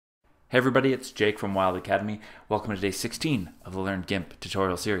Hey everybody, it's Jake from Wild Academy. Welcome to day 16 of the Learn Gimp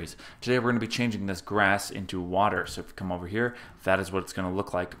tutorial series. Today we're going to be changing this grass into water. So if you come over here, that is what it's going to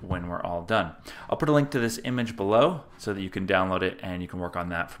look like when we're all done. I'll put a link to this image below so that you can download it and you can work on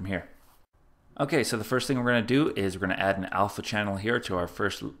that from here. Okay, so the first thing we're going to do is we're going to add an alpha channel here to our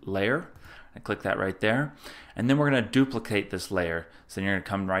first layer. I click that right there. And then we're going to duplicate this layer. So then you're going to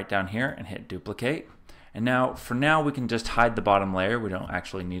come right down here and hit duplicate. And now, for now, we can just hide the bottom layer. We don't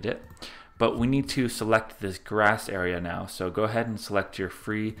actually need it. But we need to select this grass area now. So go ahead and select your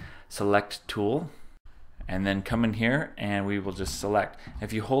free select tool. And then come in here and we will just select.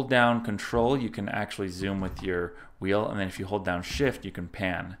 If you hold down Control, you can actually zoom with your wheel. And then if you hold down Shift, you can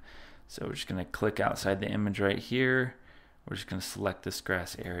pan. So we're just going to click outside the image right here. We're just going to select this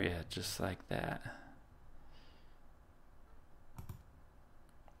grass area just like that.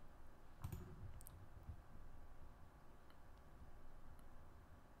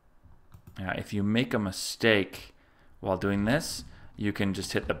 Now, if you make a mistake while doing this, you can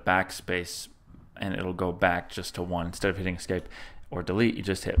just hit the backspace and it'll go back just to one. Instead of hitting escape or delete, you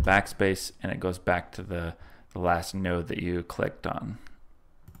just hit backspace and it goes back to the last node that you clicked on.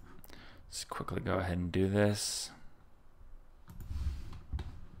 Let's quickly go ahead and do this.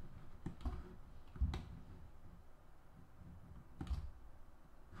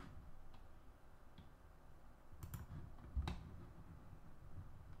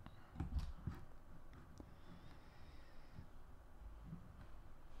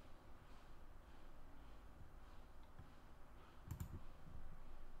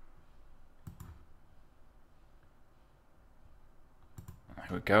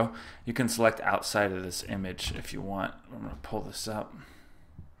 Here we go. You can select outside of this image if you want. I'm going to pull this up.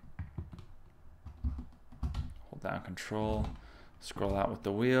 Hold down Control, scroll out with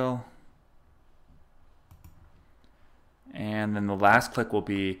the wheel. And then the last click will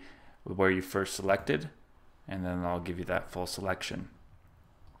be where you first selected, and then I'll give you that full selection.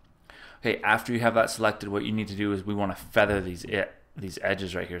 Okay, after you have that selected, what you need to do is we want to feather these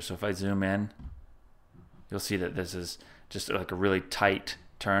edges right here. So if I zoom in, you'll see that this is just like a really tight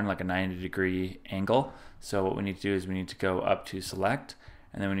turn, like a 90-degree angle. So what we need to do is we need to go up to select,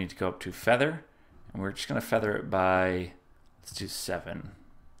 and then we need to go up to feather, and we're just going to feather it by, let's do 7.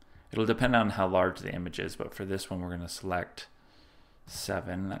 It'll depend on how large the image is, but for this one we're going to select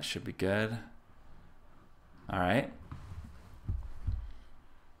 7. That should be good. All right.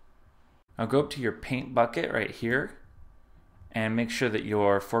 Now go up to your paint bucket right here and make sure that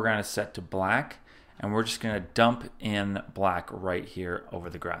your foreground is set to black. And we're just going to dump in black right here over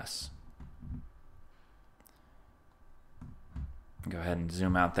the grass. Go ahead and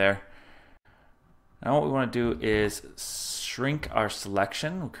zoom out there. Now what we want to do is shrink our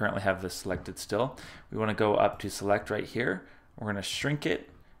selection. We currently have this selected still. We want to go up to select right here. We're going to shrink it,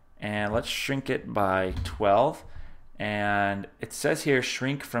 and let's shrink it by 12. And it says here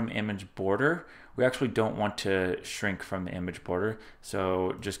shrink from image border. We actually don't want to shrink from the image border,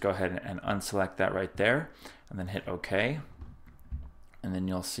 so just go ahead and unselect that right there and then hit OK. And then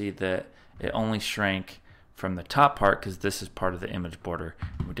you'll see that it only shrank from the top part because this is part of the image border.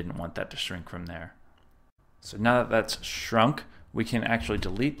 We didn't want that to shrink from there. So now that that's shrunk, we can actually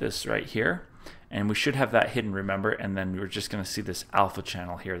delete this right here, and we should have that hidden, remember, and then we're just going to see this alpha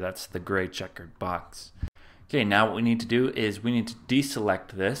channel here. That's the gray checkered box. Okay, now what we need to do is we need to deselect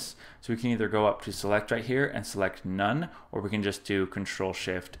this. So we can either go up to select right here and select none, or we can just do Control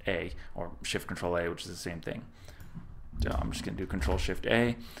Shift A or Shift Control A, which is the same thing. So I'm just going to do Control Shift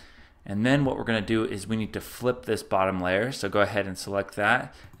A. And then what we're going to do is we need to flip this bottom layer. So go ahead and select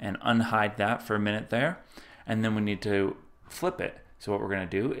that and unhide that for a minute there. And then we need to flip it. So what we're going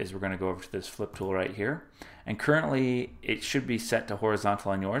to do is we're going to go over to this flip tool right here. And currently it should be set to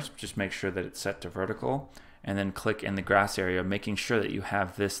horizontal on yours. Just make sure that it's set to vertical. And then click in the grass area, making sure that you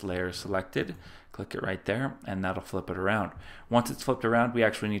have this layer selected. Click it right there, and that'll flip it around. Once it's flipped around, we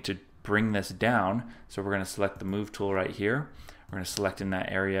actually need to bring this down. So we're going to select the move tool right here. We're going to select in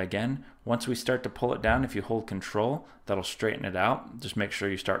that area again. Once we start to pull it down, if you hold Control, that'll straighten it out. Just make sure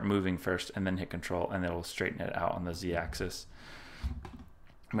you start moving first and then hit Control, and it'll straighten it out on the Z-axis.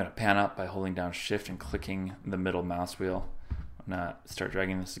 I'm going to pan up by holding down Shift and clicking the middle mouse wheel. I'm going to start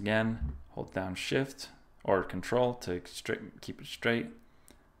dragging this again. Hold down Shift or Control to keep it straight.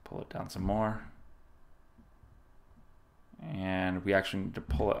 Pull it down some more. And we actually need to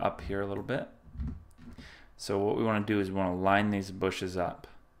pull it up here a little bit. So what we want to do is we want to line these bushes up.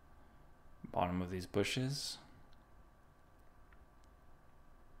 Bottom of these bushes.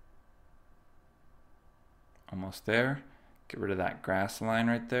 Almost there. Get rid of that grass line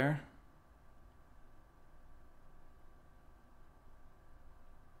right there.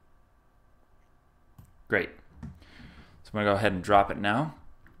 Great. So I'm going to go ahead and drop it now.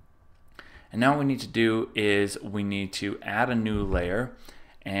 And now what we need to do is we need to add a new layer,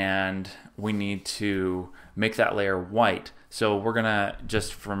 and we need to make that layer white. So we're going to,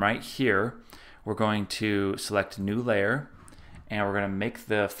 just from right here, we're going to select new layer, and we're going to make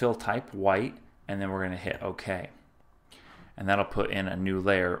the fill type white, and then we're going to hit OK. And that'll put in a new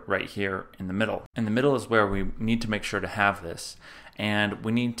layer right here in the middle. In the middle is where we need to make sure to have this. And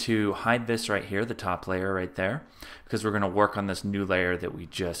we need to hide this right here, the top layer right there, because we're going to work on this new layer that we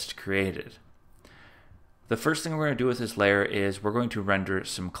just created. The first thing we're going to do with this layer is we're going to render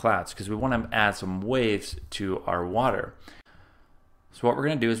some clouds, because we want to add some waves to our water. So what we're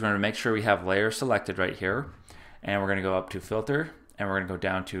going to do is we're going to make sure we have layer selected right here, and we're going to go up to filter, and we're going to go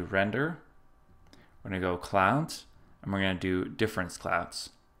down to render. We're going to go clouds, and we're going to do difference clouds.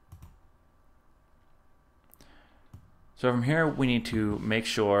 So from here, we need to make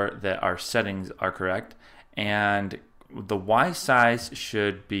sure that our settings are correct, and the Y size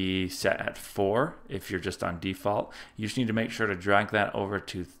should be set at 4 if you're just on default. You just need to make sure to drag that over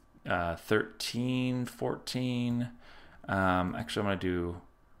to 13, 14. Actually, I'm going to do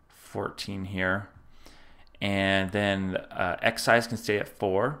 14 here. And then X size can stay at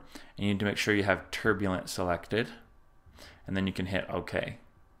 4. And you need to make sure you have turbulent selected. And then you can hit OK.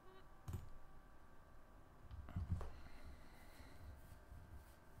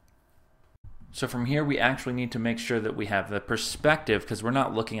 So from here, we actually need to make sure that we have the perspective, because we're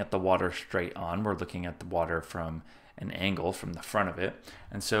not looking at the water straight on. We're looking at the water from an angle from the front of it.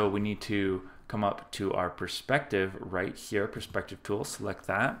 And so we need to come up to our perspective right here, perspective tool, select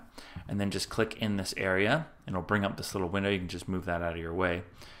that, and then just click in this area, and it'll bring up this little window. You can just move that out of your way.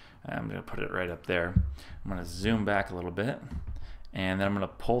 I'm going to put it right up there. I'm going to zoom back a little bit, and then I'm going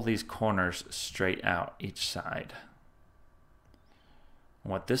to pull these corners straight out each side.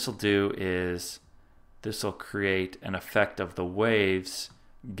 What this will do is this will create an effect of the waves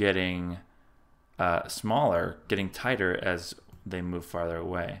getting smaller, getting tighter as they move farther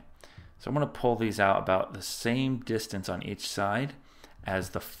away. So I'm going to pull these out about the same distance on each side as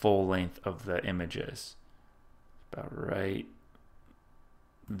the full length of the image is. About right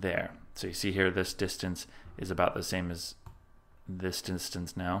there. So you see here, this distance is about the same as this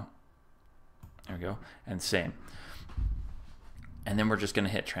distance now. There we go. And same. And then we're just going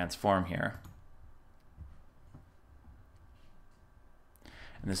to hit transform here.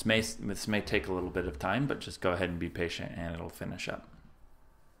 And this may take a little bit of time, but just go ahead and be patient and it'll finish up.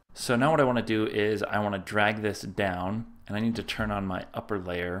 So now what I want to do is I want to drag this down, and I need to turn on my upper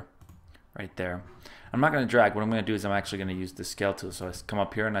layer right there. I'm not going to drag. What I'm going to do is I'm actually going to use the scale tool. So I come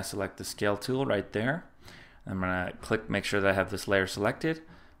up here and I select the scale tool right there. I'm going to click, make sure that I have this layer selected.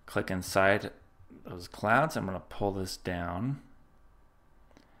 Click inside those clouds. I'm going to pull this down.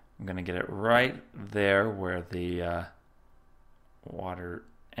 I'm going to get it right there where the water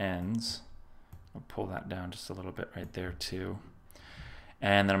ends. I'll pull that down just a little bit right there too.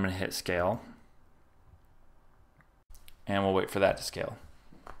 And then I'm going to hit scale. And we'll wait for that to scale.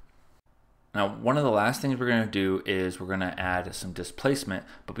 Now, one of the last things we're going to do is we're going to add some displacement.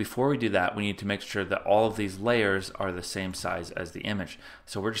 But before we do that, we need to make sure that all of these layers are the same size as the image.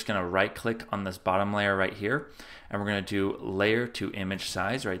 So we're just going to right click on this bottom layer right here. And we're going to do layer to image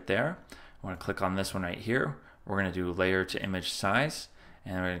size right there. I want to click on this one right here. We're going to do layer to image size.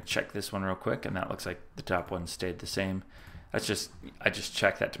 And we're going to check this one real quick. And that looks like the top one stayed the same. I just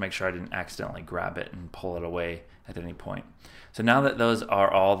checked that to make sure I didn't accidentally grab it and pull it away at any point. So now that those are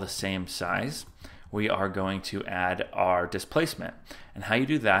all the same size, we are going to add our displacement. And how you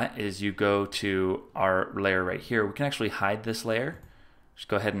do that is you go to our layer right here. We can actually hide this layer. Just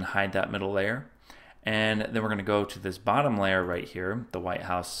go ahead and hide that middle layer. And then we're going to go to this bottom layer right here, the White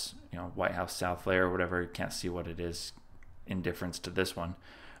House, White House South layer, or whatever. You can't see what it is in difference to this one.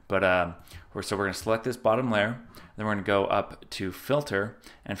 But so we're going to select this bottom layer, then we're going to go up to filter,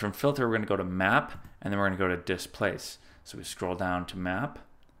 and from filter we're going to go to map, and then we're going to go to displace. So we scroll down to map,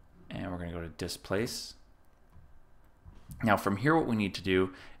 and we're going to go to displace. Now from here what we need to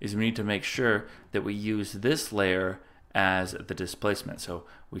do is we need to make sure that we use this layer as the displacement. So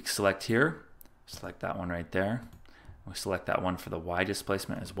we select here, select that one right there. We select that one for the Y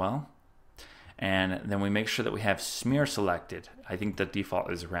displacement as well. And then we make sure that we have smear selected. I think the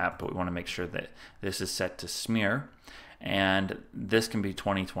default is wrap, but we want to make sure that this is set to smear. And this can be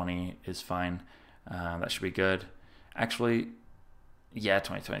 2020 is fine. That should be good. Actually, yeah,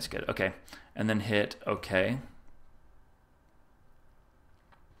 2020 is good. Okay. And then hit OK.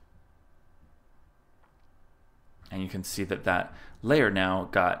 And you can see that that layer now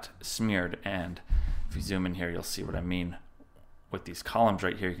got smeared. And if you zoom in here, you'll see what I mean with these columns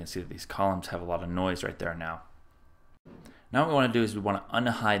right here, you can see that these columns have a lot of noise right there now. Now what we want to do is we want to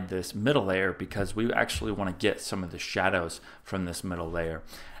unhide this middle layer because we actually want to get some of the shadows from this middle layer.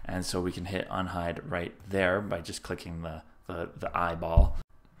 And so we can hit unhide right there by just clicking the eyeball.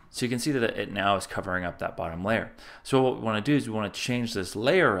 So you can see that it now is covering up that bottom layer. So what we want to do is we want to change this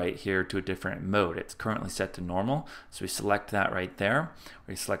layer right here to a different mode. It's currently set to normal. So we select that right there.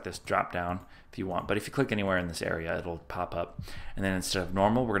 We select this drop down if you want. But if you click anywhere in this area, it'll pop up. And then instead of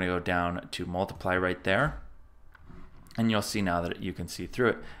normal, we're going to go down to multiply right there. And you'll see now that you can see through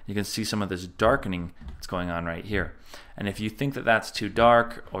it. You can see some of this darkening that's going on right here. And if you think that that's too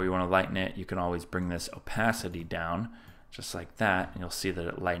dark or you want to lighten it, you can always bring this opacity down just like that, and you'll see that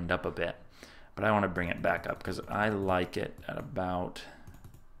it lightened up a bit. But I want to bring it back up because I like it at about,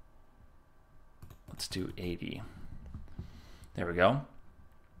 let's do 80. There we go.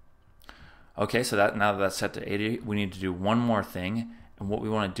 Okay, so now that that's set to 80, we need to do one more thing. And what we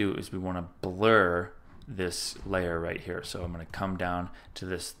want to do is we want to blur this layer right here. So I'm going to come down to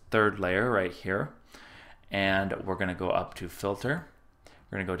this third layer right here, and we're going to go up to filter.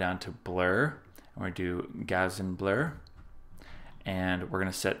 We're going to go down to blur, and we're going to do Gaussian Blur, and we're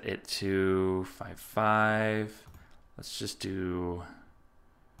going to set it to 5.5. Let's just do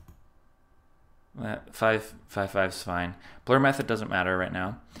 5.5 is fine. Blur method doesn't matter right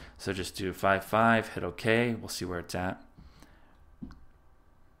now, so just do 5.5, hit OK. We'll see where it's at.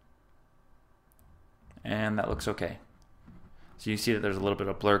 And that looks okay. So you see that there's a little bit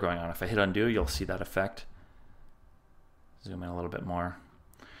of blur going on. If I hit undo, you'll see that effect. Zoom in a little bit more.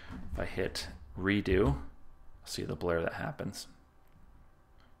 If I hit redo, you'll see the blur that happens.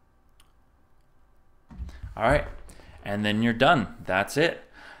 All right, and then you're done. That's it.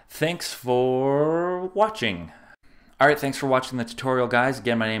 Thanks for watching. All right, thanks for watching the tutorial, guys.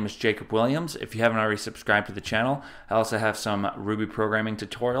 Again, my name is Jacob Williams. If you haven't already subscribed to the channel, I also have some Ruby programming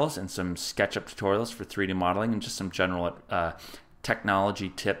tutorials and some SketchUp tutorials for 3D modeling and just some general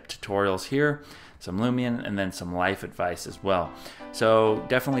technology tip tutorials here, some Lumion, and then some life advice as well. So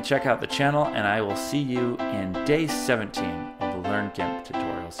definitely check out the channel, and I will see you in day 17 of the Learn Gimp tutorial.